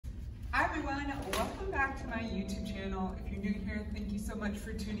Hi everyone, welcome back to my YouTube channel. If you're new here, thank you so much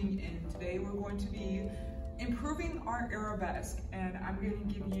for tuning in. Today we're going to be improving our Arabesque, and I'm going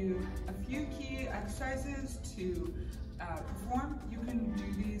to give you a few key exercises to perform. You can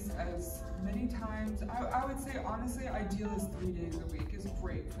do these as many times. I would say honestly, ideal is 3 days a week is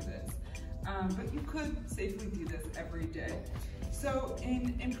great for this, but you could safely do this every day. So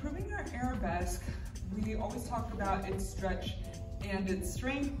in improving our Arabesque, we always talk about its stretch and its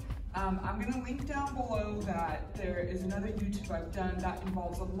strength. I'm going to link down below that there is another YouTube I've done that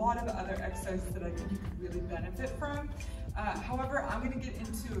involves a lot of other exercises that I think you could really benefit from. However, I'm going to get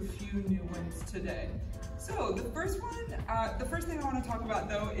into a few new ones today. So the first thing I want to talk about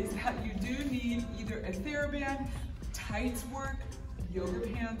though is that you do need either a TheraBand, tights work, yoga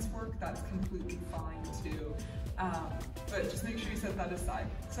pants work, that's completely fine too. But just make sure you set that aside.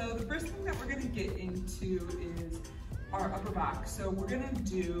 So the first thing that we're going to get into is our upper back. So we're gonna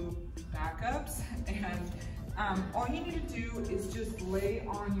do back ups, and all you need to do is just lay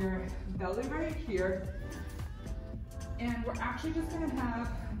on your belly right here, and we're actually just gonna have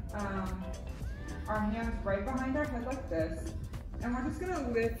our hands right behind our head like this, and we're just gonna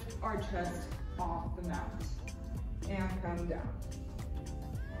lift our chest off the mat and come down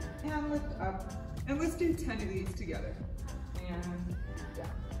and lift up, and let's do 10 of these together, and down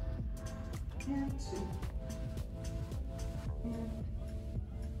and 2.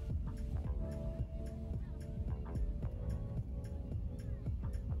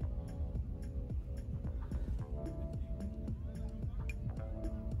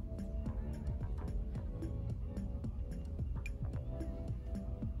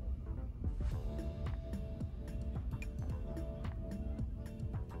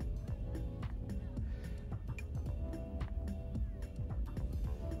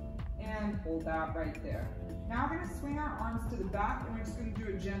 And hold that right there. Now we're gonna swing our arms to the back, and we're just gonna do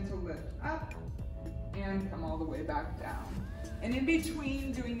a gentle lift up and come all the way back down. And in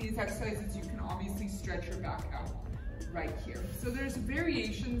between doing these exercises, you can obviously stretch your back out right here. So there's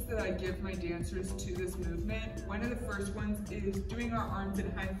variations that I give my dancers to this movement. One of the first ones is doing our arms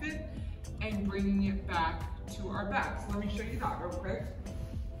in high fit and bringing it back to our back. So let me show you that real quick.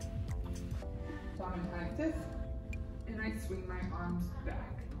 So I'm in high fit, and I swing my arms back.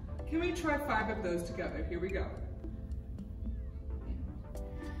 Can we try 5 of those together? Here we go.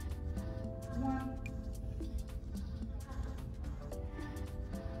 1.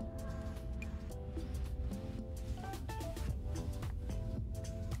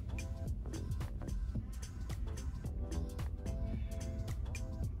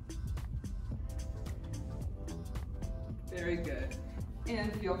 Very good.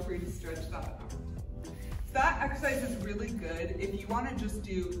 And feel free to stretch that out. That exercise is really good if you want to just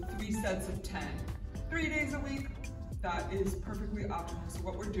do 3 sets of 10, 3 days a week. That is perfectly optimal. So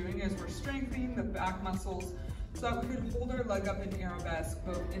what we're doing is we're strengthening the back muscles so that we can hold our leg up in Arabesque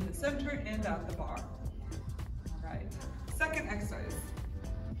both in the center and at the bar. All right, second exercise.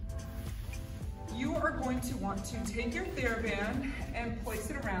 You are going to want to take your TheraBand and place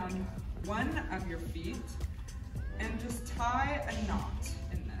it around one of your feet and just tie a knot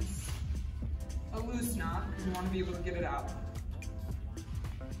in this. A loose knot, because you want to be able to get it out.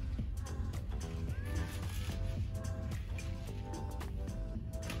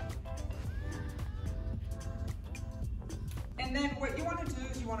 And then what you want to do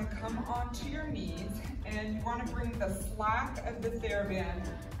is you want to come onto your knees, and you want to bring the slack of the TheraBand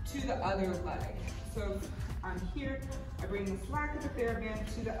to the other leg. So I'm here, I bring the slack of the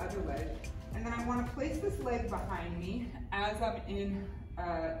TheraBand to the other leg, and then I want to place this leg behind me as I'm in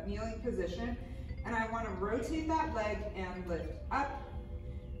kneeling position. And I want to rotate that leg and lift up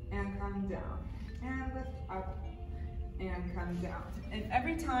and come down, and lift up and come down. And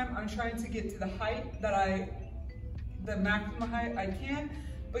every time I'm trying to get to the height that the maximum height I can,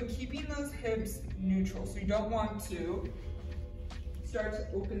 but keeping those hips neutral. So you don't want to start to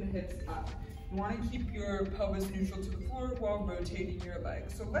open the hips up. You want to keep your pelvis neutral to the floor while rotating your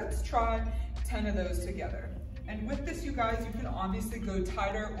legs. So let's try 10 of those together. And with this, you guys, you can obviously go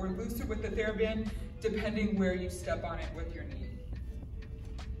tighter or looser with the TheraBand, depending where you step on it with your knee.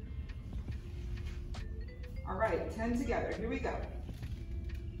 All right, 10 together, here we go.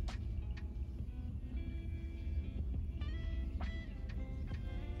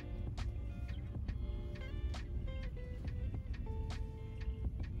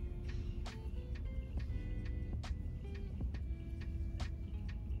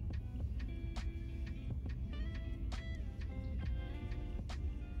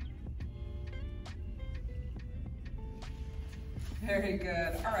 Very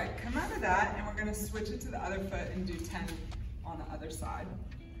good. All right, come out of that, and we're gonna switch it to the other foot and do 10 on the other side.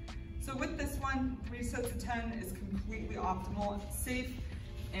 So with this one, 3 sets of 10 is completely optimal, safe,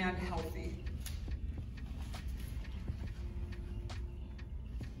 and healthy.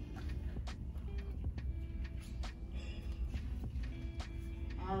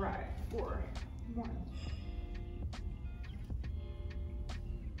 All right, 4, 1.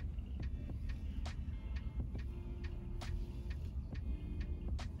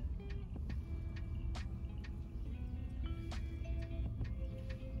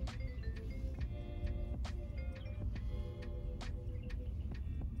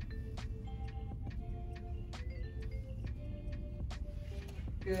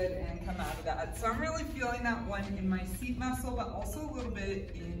 Good, and come out of that. So I'm really feeling that one in my seat muscle, but also a little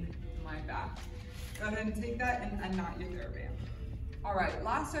bit in my back. Go ahead and take that and unknot your TheraBand. All right,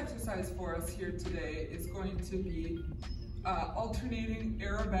 last exercise for us here today is going to be alternating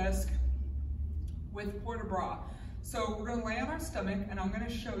Arabesque with port de bras. So we're gonna lay on our stomach and I'm gonna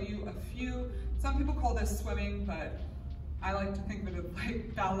show you a few, some people call this swimming, but I like to think of it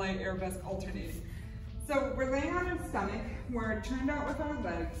like ballet Arabesque alternating. So we're laying on our stomach, we're turned out with our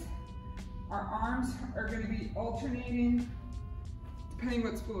legs. Our arms are going to be alternating, depending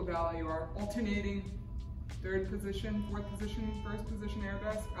what school of ballet you are, alternating 3rd position, 4th position, 1st position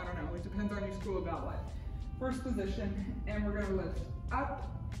Arabesque, I don't know, it depends on your school of ballet. 1st position, and we're going to lift up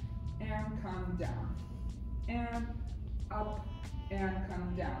and come down, and up and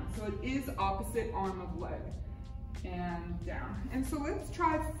come down. So it is opposite arm of leg, and down. And so let's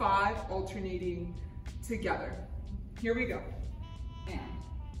try 5 alternating together. Here we go. And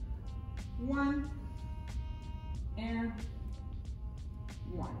 1, and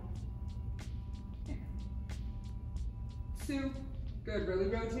 1, and 2. Good, really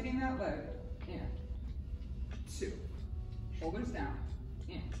rotating that leg. And 2. Shoulders down.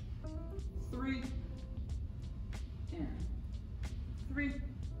 And 3, and 3,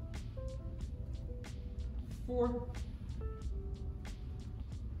 4,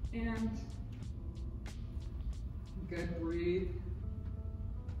 and good, breathe,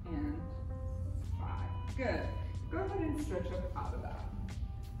 and 5. Good. Go ahead and stretch up out of that.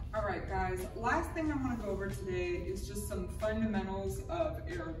 All right, guys, last thing I want to go over today is just some fundamentals of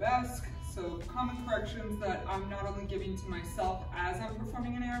Arabesque. So common corrections that I'm not only giving to myself as I'm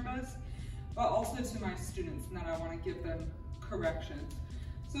performing an Arabesque, but also to my students, and that I want to give them corrections.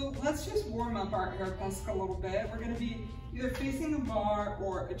 So let's just warm up our Arabesque a little bit. We're going to be either facing a bar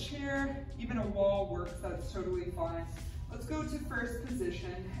or a chair, even a wall works, that's totally fine. Let's go to 1st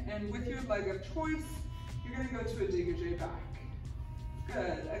position, and with your leg of choice, you're going to go to a dégagé back.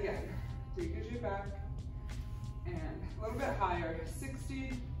 Good, again, dégagé back, and a little bit higher,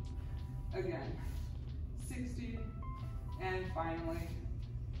 60, again, 60, and finally,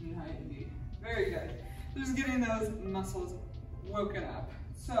 90. Very good. Just getting those muscles woken up.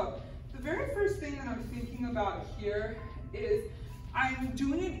 So the very first thing that I'm thinking about here is I'm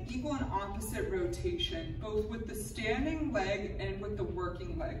doing an equal and opposite rotation, both with the standing leg and with the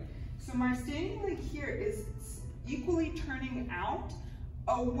working leg. So my standing leg here is equally turning out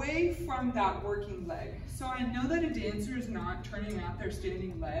away from that working leg. So I know that a dancer is not turning out their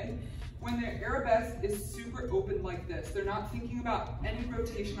standing leg when their Arabesque is super open like this. They're not thinking about any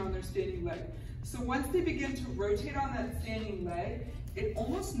rotation on their standing leg. So once they begin to rotate on that standing leg, it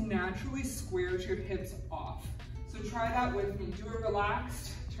almost naturally squares your hips off. So try that with me. Do it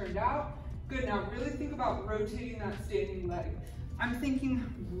relaxed, turned out. Good, now really think about rotating that standing leg. I'm thinking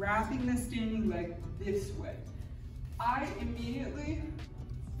wrapping the standing leg this way. I immediately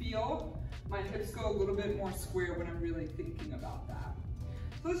feel my hips go a little bit more square when I'm really thinking about that.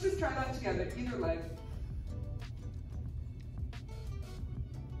 So let's just try that together, either leg.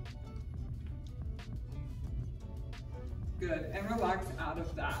 Good, and relax out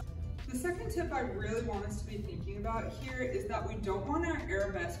of that. The second tip I really want us to be thinking about here is that we don't want our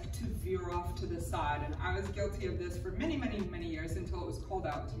Arabesque to veer off to the side. And I was guilty of this for many, many, many years until it was called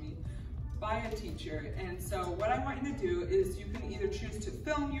out to me by a teacher. And so what I want you to do is you can either choose to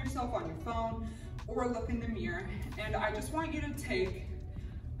film yourself on your phone or look in the mirror. And I just want you to take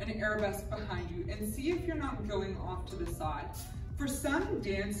an Arabesque behind you and see if you're not going off to the side. For some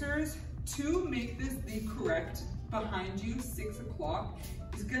dancers, to make this the correct behind you 6 o'clock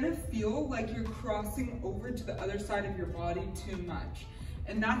is gonna feel like you're crossing over to the other side of your body too much.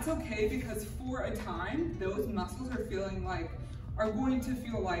 And that's okay, because for a time, those muscles are going to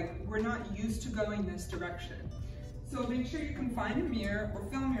feel like we're not used to going this direction. So make sure you can find a mirror or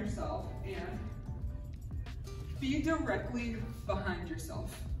film yourself and be directly behind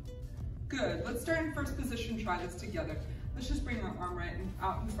yourself. Good, let's start in 1st position, try this together. Let's just bring our arm right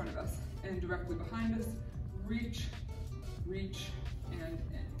out in front of us and directly behind us. Reach, reach, and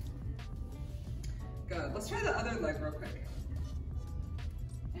in. Good. Let's try the other leg real quick.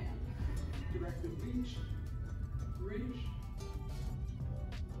 And directly reach,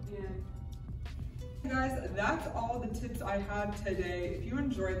 and guys, that's all the tips I had today. If you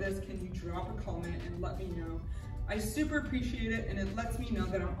enjoyed this, can you drop a comment and let me know? I super appreciate it, and it lets me know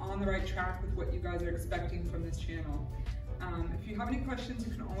that I'm on the right track with what you guys are expecting from this channel. If you have any questions,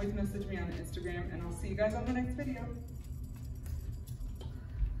 you can always message me on Instagram, and I'll see you guys on the next video.